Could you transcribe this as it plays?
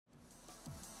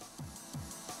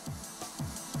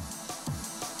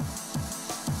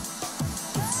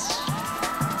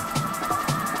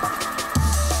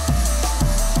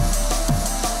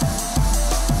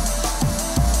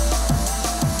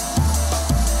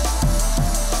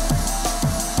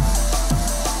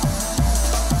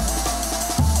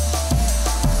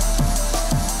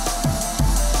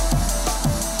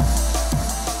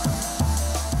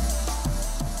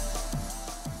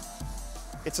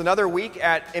another week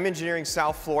at M Engineering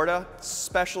South Florida.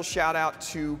 Special shout out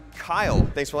to Kyle.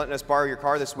 Thanks for letting us borrow your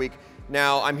car this week.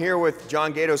 Now, I'm here with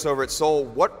John Gatos over at Soul.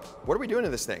 What are we doing to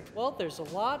this thing? Well, there's a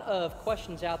lot of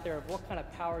questions out there of what kind of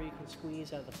power you can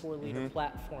squeeze out of the 4-liter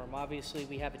platform. Obviously,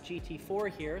 we have a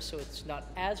GT4 here, so it's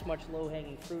not as much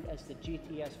low-hanging fruit as the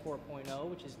GTS 4.0,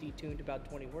 which is detuned about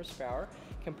 20 horsepower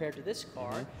compared to this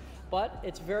car. But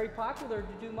it's very popular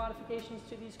to do modifications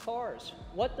to these cars.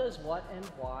 What does what and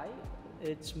why?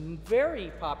 It's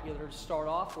very popular to start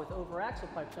off with over-axle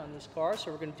pipes on these cars,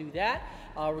 so we're going to do that.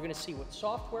 We're going to see what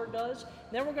software does.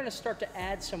 Then we're going to start to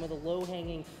add some of the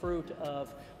low-hanging fruit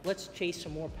of let's chase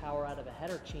some more power out of a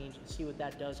header change and see what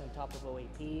that does on top of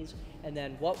OAPs, and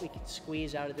then what we can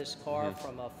squeeze out of this car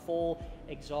from a full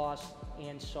exhaust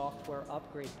and software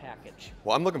upgrade package.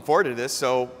 Well, I'm looking forward to this,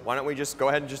 so why don't we just go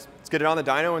ahead and let's get it on the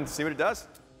dyno and see what it does.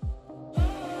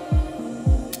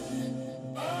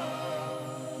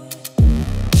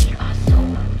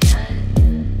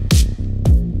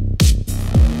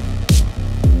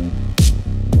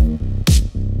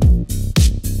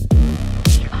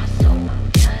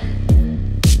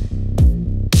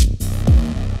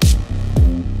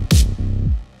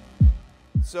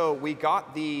 So we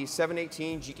got the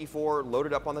 718 GT4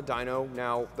 loaded up on the dyno.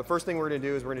 Now, the first thing we're going to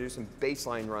do is we're going to do some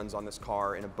baseline runs on this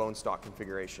car in a bone stock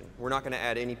configuration. We're not going to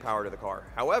add any power to the car.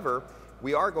 However,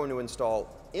 we are going to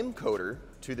install encoder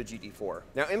to the GT4.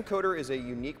 Now, encoder is a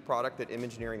unique product that M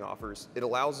Engineering offers. It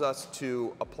allows us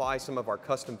to apply some of our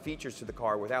custom features to the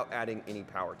car without adding any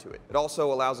power to it. It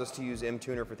also allows us to use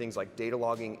mTuner for things like data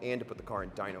logging and to put the car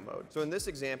in dyno mode. So in this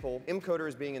example, encoder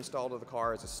is being installed to the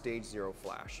car as a stage 0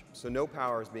 flash. So no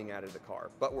power is being added to the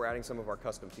car, but we're adding some of our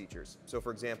custom features. So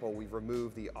for example, we've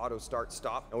removed the auto start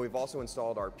stop, and we've also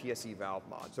installed our PSE valve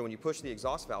mod. So when you push the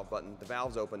exhaust valve button, the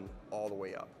valves open all the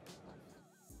way up.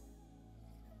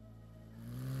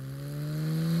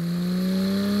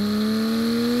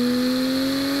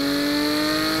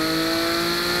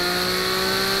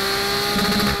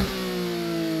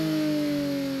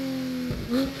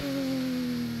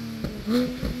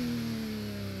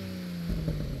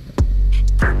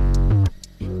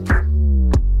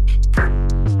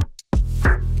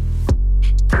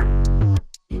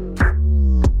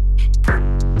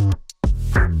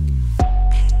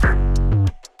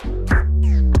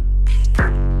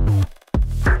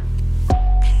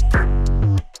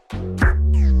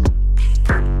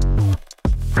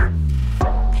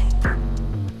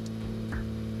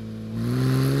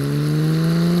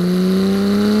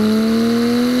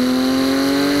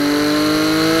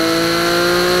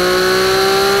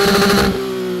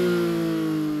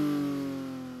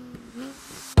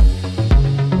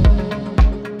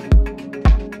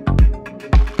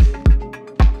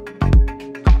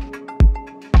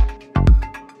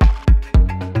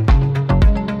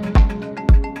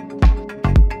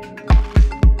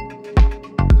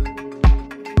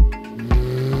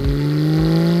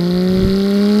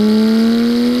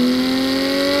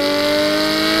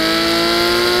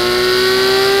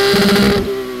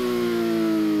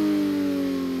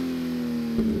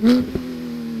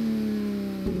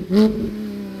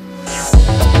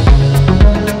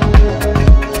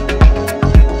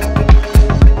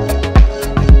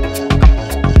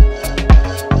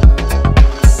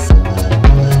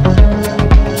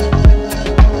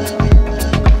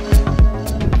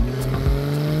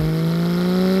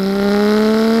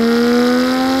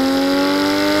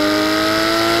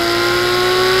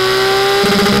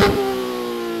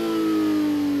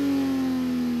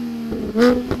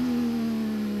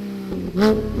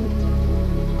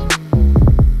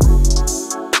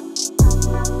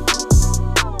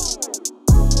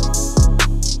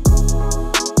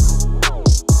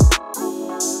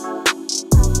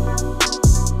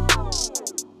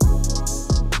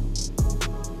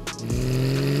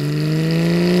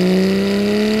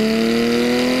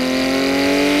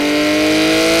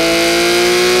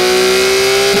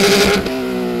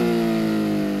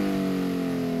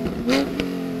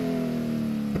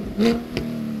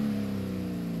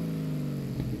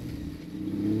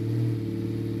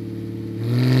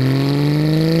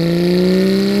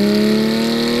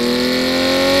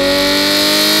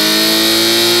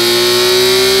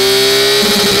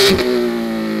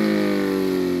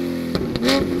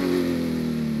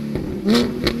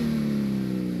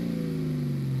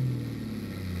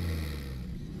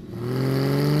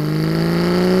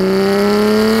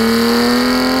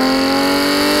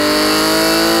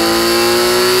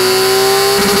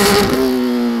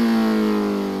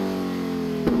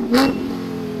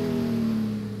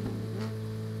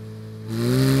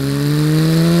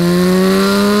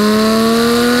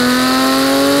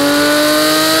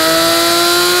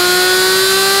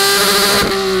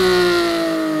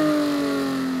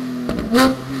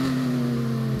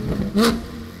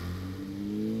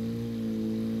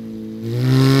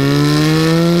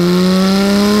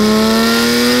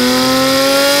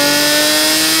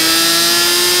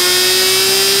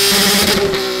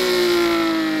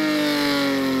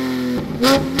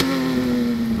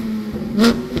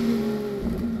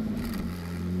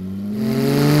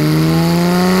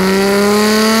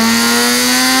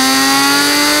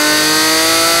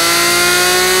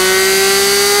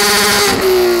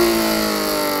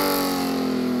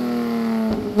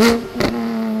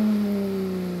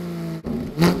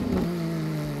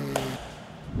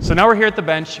 So now we're here at the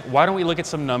bench. Why don't we look at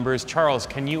some numbers? Charles,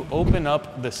 can you open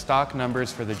up the stock numbers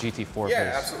for the GT4?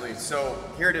 Yeah, please? absolutely. So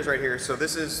here it is right here. So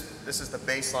this is the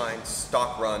baseline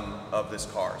stock run of this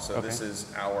car. So Okay. this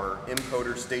is our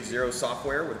encoder stage 0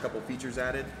 software with a couple features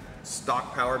added,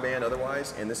 stock power band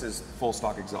otherwise, and this is full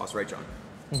stock exhaust, right, John?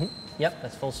 Mm-hmm. Yep,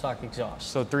 that's full stock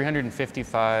exhaust. So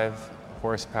 355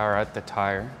 horsepower at the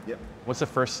tire. Yep. What's the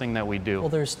first thing that we do? Well,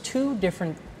 there's two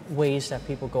different ways that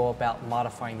people go about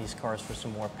modifying these cars for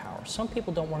some more power. Some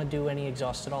people don't want to do any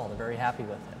exhaust at all. They're very happy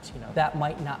with it. You know, that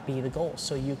might not be the goal.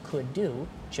 So you could do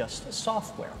just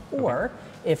software. Or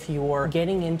if you're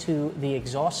getting into the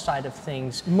exhaust side of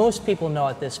things, most people know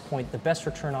at this point the best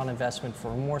return on investment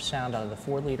for more sound out of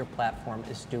the 4-liter platform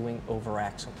is doing over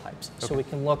axle pipes. So we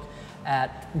can look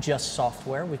at just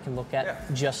software. We can look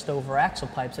at just over axle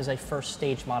pipes as a first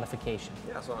stage modification.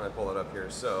 Yeah, so I'm going to pull it up here.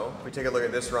 So if we take a look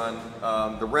at this run,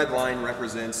 the red line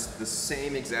represents the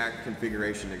same exact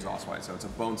configuration exhaust-wise. So it's a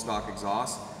bone stock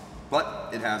exhaust, but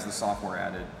it has the software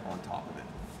added on top of it.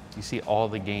 You see all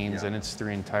the gains, and it's through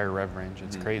entire rev range.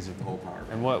 It's crazy. The whole power.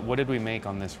 And what did we make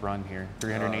on this run here?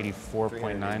 384.9?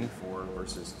 384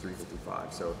 versus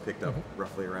 355. So it picked up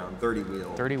roughly around 30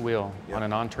 wheel. 30 wheel on a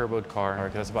non-turboed car.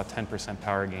 That's about 10%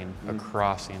 power gain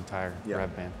across the entire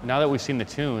rev band. Now that we've seen the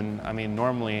tune, I mean,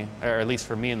 normally, or at least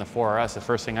for me in the 4RS, the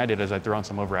first thing I did is I threw on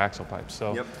some over axle pipes.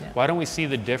 So why don't we see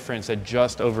the difference that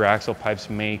just over axle pipes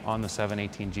make on the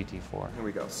 718 GT4? Here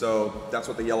we go. So that's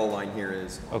what the yellow line here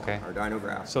is. Okay. Our dyno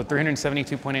graph. So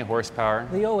 372.8 horsepower.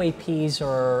 The OAPs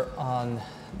are on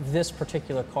this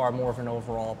particular car more of an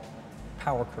overall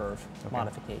power curve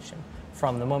modification.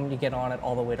 From the moment you get on it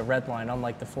all the way to redline,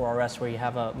 unlike the 4RS where you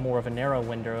have a more of a narrow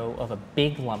window of a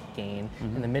big lump gain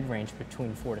in the mid-range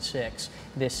between 4 to 6,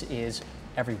 this is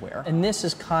everywhere. And this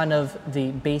is kind of the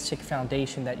basic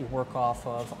foundation that you work off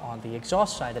of on the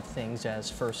exhaust side of things as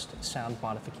first sound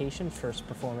modification, first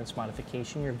performance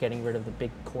modification. You're getting rid of the big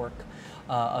cork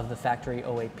of the factory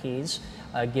OAPs,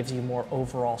 gives you more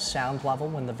overall sound level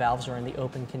when the valves are in the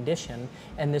open condition.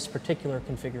 And this particular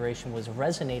configuration was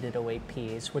resonated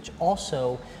OAPs, which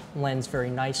also lends very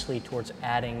nicely towards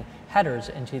adding headers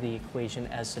into the equation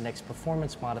as the next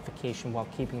performance modification while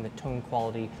keeping the tone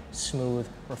quality smooth,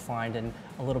 refined, and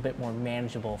a little bit more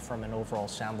manageable from an overall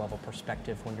sound level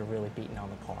perspective when you're really beating on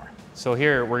the car. So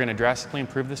here, we're gonna drastically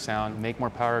improve the sound, make more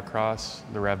power across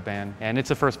the rev band. And it's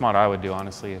the first mod I would do,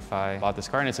 honestly, if I bought this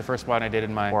car, and it's the first mod I did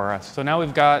in my 4RS. So now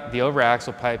we've got the over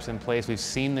axle pipes in place, we've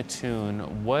seen the tune.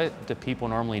 What do people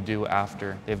normally do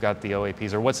after they've got the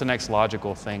OAPs, or what's the next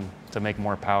logical thing to make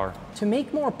more power? To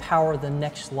make more power, the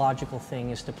next logical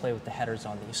thing is to play with the headers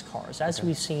on these cars. As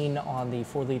we've seen on the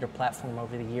 4-liter platform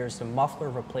over the years, the muffler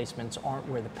replacements aren't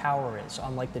where the power is,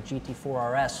 unlike the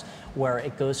GT4 RS, where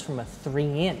it goes from a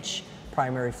 3-inch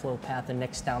primary flow path and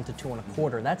next down to 2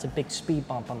 1/4. That's a big speed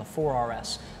bump on the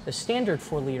 4RS. The standard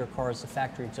 4-liter cars, the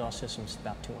factory exhaust system is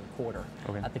about 2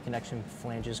 1/4. At the connection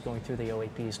flanges, going through the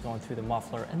OAPs, going through the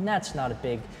muffler, and that's not a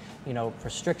big, you know,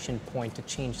 restriction point to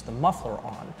change the muffler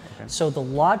on. So the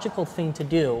logical thing to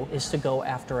do is to go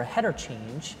after a header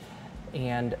change,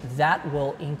 and that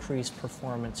will increase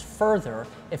performance further.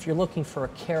 If you're looking for a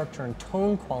character and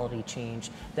tone quality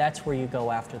change, that's where you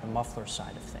go after the muffler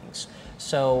side of things.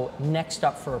 So next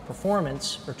up for a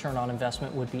performance return on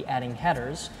investment would be adding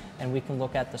headers, and we can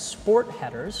look at the sport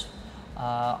headers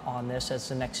on this as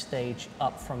the next stage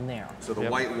up from there. So the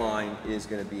white line is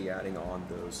going to be adding on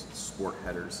those sport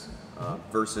headers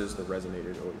versus the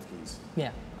resonated OAPs.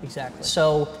 Yeah, exactly.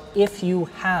 So if you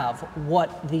have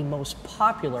what the most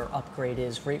popular upgrade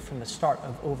is right from the start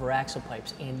of over axle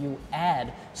pipes, and you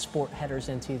add sport headers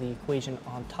into the equation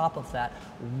on top of that,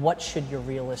 what should your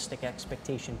realistic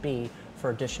expectation be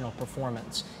for additional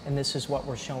performance? And this is what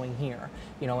we're showing here.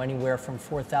 You know, anywhere from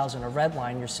 4,000 a red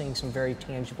line, you're seeing some very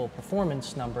tangible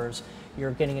performance numbers.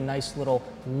 You're getting a nice little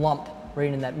lump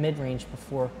right in that mid-range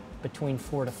between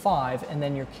 4 to 5, and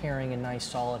then you're carrying a nice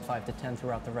solid 5 to 10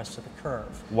 throughout the rest of the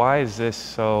curve. Why is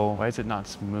it not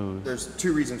smooth? There's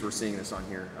two reasons we're seeing this on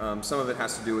here. Some of it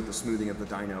has to do with the smoothing of the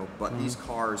dyno, but these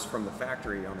cars from the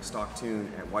factory on a stock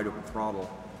tune at wide open throttle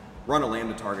run a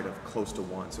lambda target of close to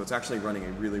 1. So it's actually running a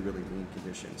really, really lean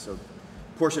condition. So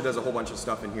Porsche does a whole bunch of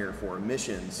stuff in here for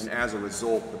emissions, and as a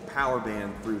result, the power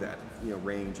band through that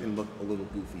range can look a little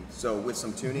goofy. So with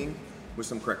some tuning with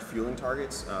some correct fueling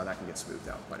targets, that can get smoothed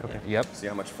out quite a bit. Yep. See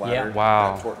how much flatter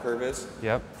Wow. that torque curve is?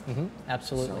 Yep.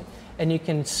 Absolutely. So- And you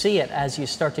can see it as you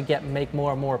start to make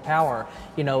more and more power.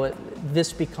 You know,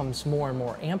 this becomes more and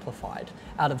more amplified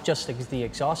out of just the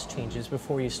exhaust changes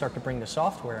before you start to bring the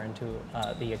software into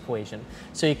the equation.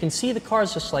 So you can see the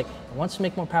car's just like, it wants to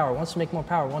make more power, wants to make more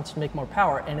power, wants to make more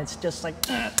power, and it's just like,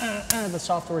 the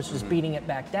software is just beating it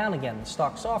back down again, the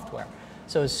stock software.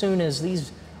 So as soon as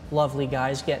these lovely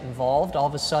guys get involved, all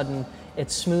of a sudden it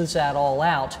smooths that all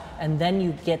out, and then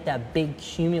you get that big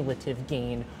cumulative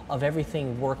gain of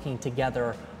everything working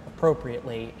together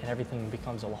appropriately, and everything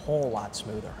becomes a whole lot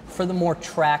smoother. For the more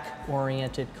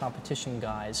track-oriented competition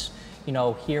guys, you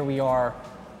know, here we are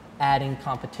adding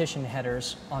competition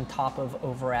headers on top of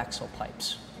over-axle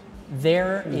pipes.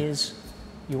 There is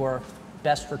your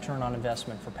best return on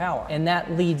investment for power. And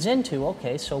that leads into,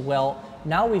 okay, so well,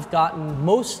 now we've gotten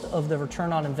most of the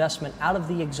return on investment out of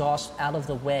the exhaust, out of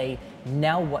the way.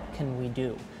 Now what can we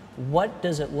do? What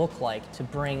does it look like to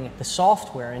bring the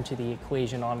software into the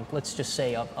equation on, let's just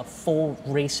say, a full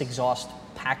race exhaust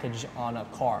package on a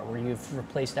car, where you've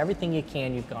replaced everything you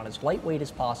can, you've gone as lightweight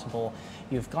as possible,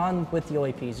 you've gone with the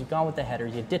OAPs, you've gone with the header,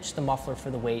 you ditched the muffler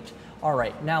for the weight. All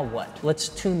right, now what? Let's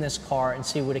tune this car and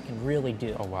see what it can really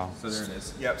do. Oh, wow. So there it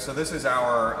is. Yep, so this is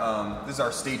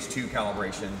our stage 2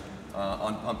 calibration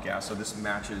on pump gas. So this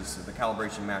matches, the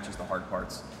calibration matches the hard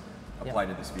parts applied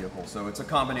to this vehicle. So it's a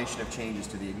combination of changes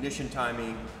to the ignition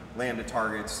timing, lambda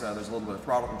targets, there's a little bit of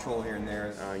throttle control here and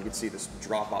there. You can see this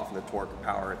drop off in the torque and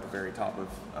power at the very top of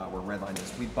where red line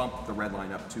is. We bumped the red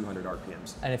line up 200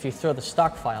 RPMs. And if you throw the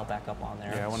stock file back up on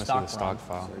there, Yeah, I want to see the stock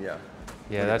file. So yeah.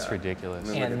 Yeah, that's ridiculous.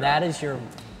 And that's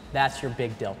your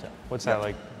big delta. What's that,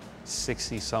 like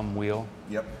 60 some wheel?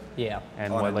 Yep. Yeah.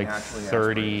 And On what, a like naturally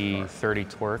 30 aspirated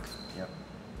torque? Yep.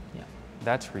 Yeah.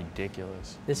 That's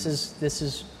ridiculous. This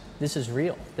is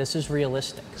real. This is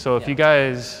realistic. So if you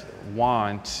guys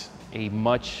want a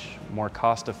much more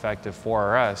cost-effective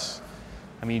 4RS,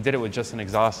 I mean, you did it with just an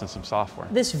exhaust and some software.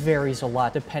 This varies a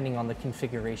lot depending on the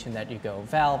configuration that you go.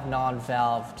 Valve,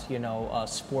 non-valved, you know,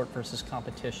 sport versus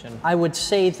competition. I would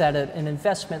say that an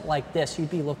investment like this, you'd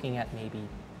be looking at maybe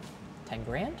 10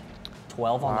 grand,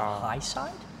 12 on the high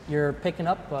side. You're picking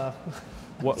up,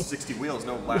 What? 60 wheels,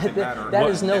 no laughing matter. That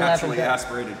is no laughing naturally matter.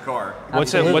 aspirated car.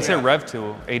 What's Absolutely. it rev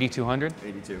to? 8,200?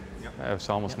 82. Yep. It's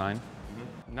almost 9.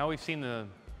 Now we've seen the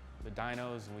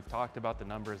dynos and we've talked about the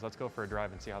numbers. Let's go for a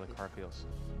drive and see how the car feels.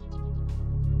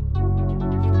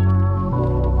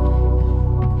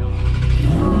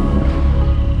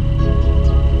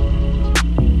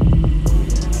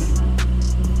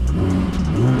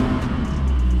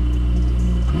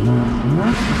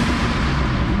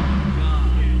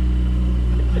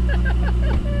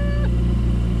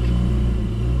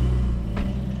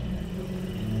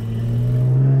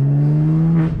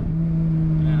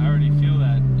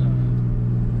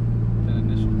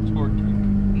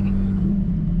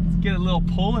 Get a little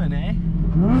pull in, eh?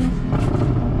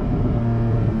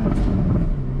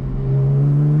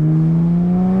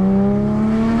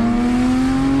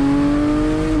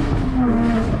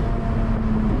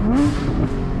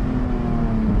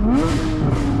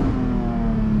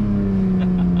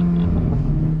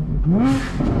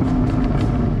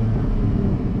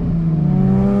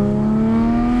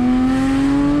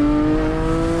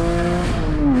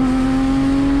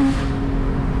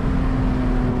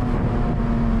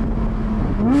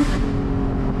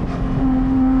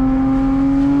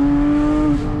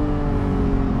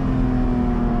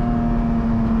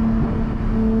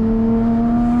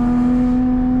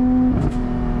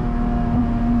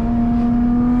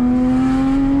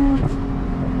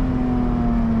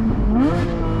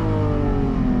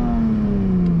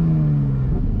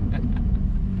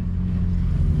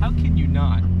 How can you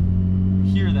not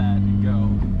hear that and go,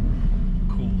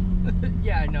 cool?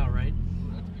 Yeah, I know, right?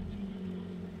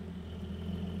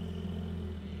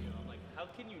 I'm like, how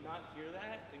can you not hear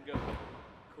that and go,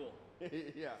 cool?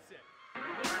 Yeah. Sick.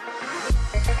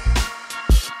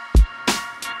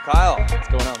 Kyle, What's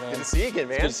going on, man? good to see you again,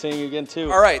 man. Good seeing you again,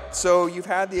 too. All right, so you've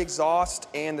had the exhaust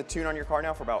and the tune on your car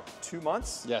now for about 2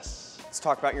 months? Yes. Let's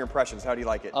talk about your impressions. How do you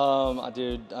like it?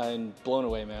 Dude, I'm blown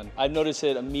away, man. I've noticed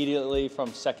it immediately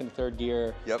from second to third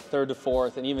gear, third to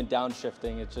fourth, and even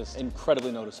downshifting. It's just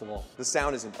incredibly noticeable. The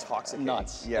sound is intoxicating.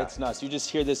 Nuts. Yeah. It's nuts. You just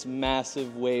hear this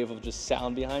massive wave of just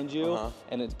sound behind you,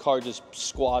 and the car just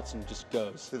squats and just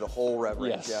goes. Through the whole rev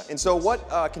range, Yes. yeah. And so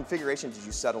what configuration did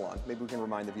you settle on? Maybe we can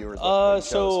remind the viewers what you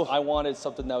So chose. I wanted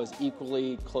something that was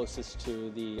equally closest to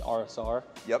the RSR.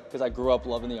 Yep. Because I grew up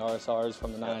loving the RSRs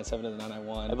from the 997 to the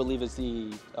 991. I believe it's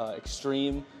the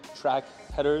extreme track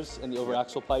headers and the over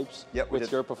axle pipes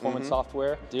with your performance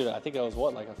software. Dude, I think it was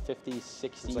what, like a 50,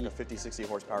 60? It's like a 50, 60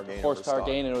 horsepower gain. Horsepower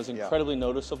gain, and it was incredibly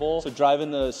noticeable. So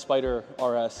driving the Spider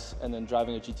RS and then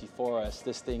driving a GT4 RS,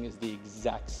 this thing is the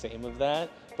exact same of that,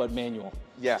 but manual.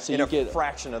 Yeah, so you get a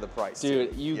fraction of the price.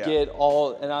 Dude, you get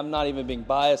all, and I'm not even being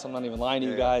biased, I'm not even lying to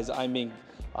you guys.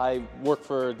 I work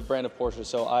for the brand of Porsche,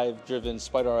 so I've driven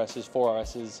Spider RSs,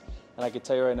 4RSs, and I can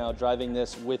tell you right now, driving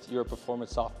this with your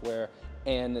performance software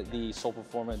and the Soul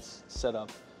Performance setup,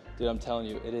 dude, I'm telling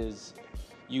you, it is,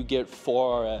 you get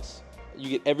 4RS, you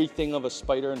get everything of a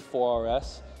Spider and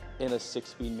 4RS in a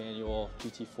 6-speed manual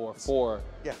GT4 for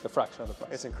the fraction of the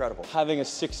price. It's incredible. Having a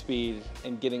 6-speed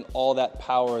and getting all that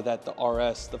power that the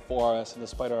RS, the 4RS, and the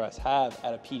Spider RS have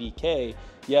at a PDK,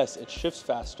 yes, it shifts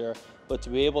faster, but to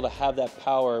be able to have that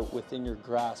power within your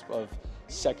grasp of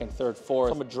second, third, fourth,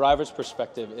 from a driver's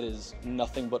perspective, it is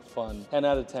nothing but fun. 10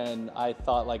 out of 10, I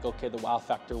thought like, okay, the wow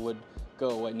factor would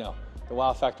go away. No, the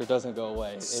wow factor doesn't go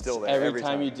away. It's still there every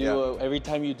time you do every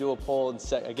time you do a pull,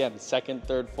 and again, second,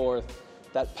 third, fourth,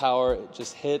 that power, it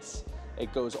just hits,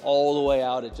 it goes all the way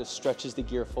out, it just stretches the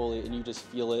gear fully, and you just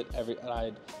feel it and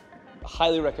I'd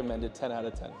highly recommend it, 10 out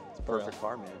of 10. It's a perfect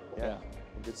car, man. Yeah.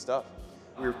 Good stuff.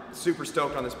 We're super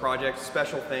stoked on this project.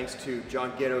 Special thanks to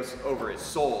John Gittos over at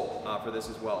Soul for this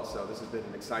as well. So this has been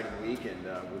an exciting week, and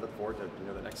we look forward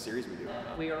to the next series we do.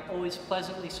 We are always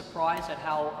pleasantly surprised at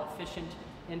how efficient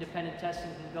independent testing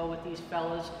can go with these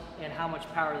fellas and how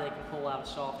much power they can pull out of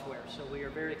software. So we are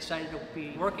very excited to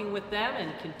be working with them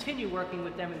and continue working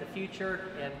with them in the future.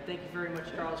 And thank you very much,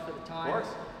 Charles, for the time. Of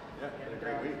course. Yeah, it's been a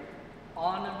great week.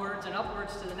 Onwards and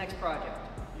upwards to the next project.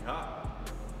 Yeah.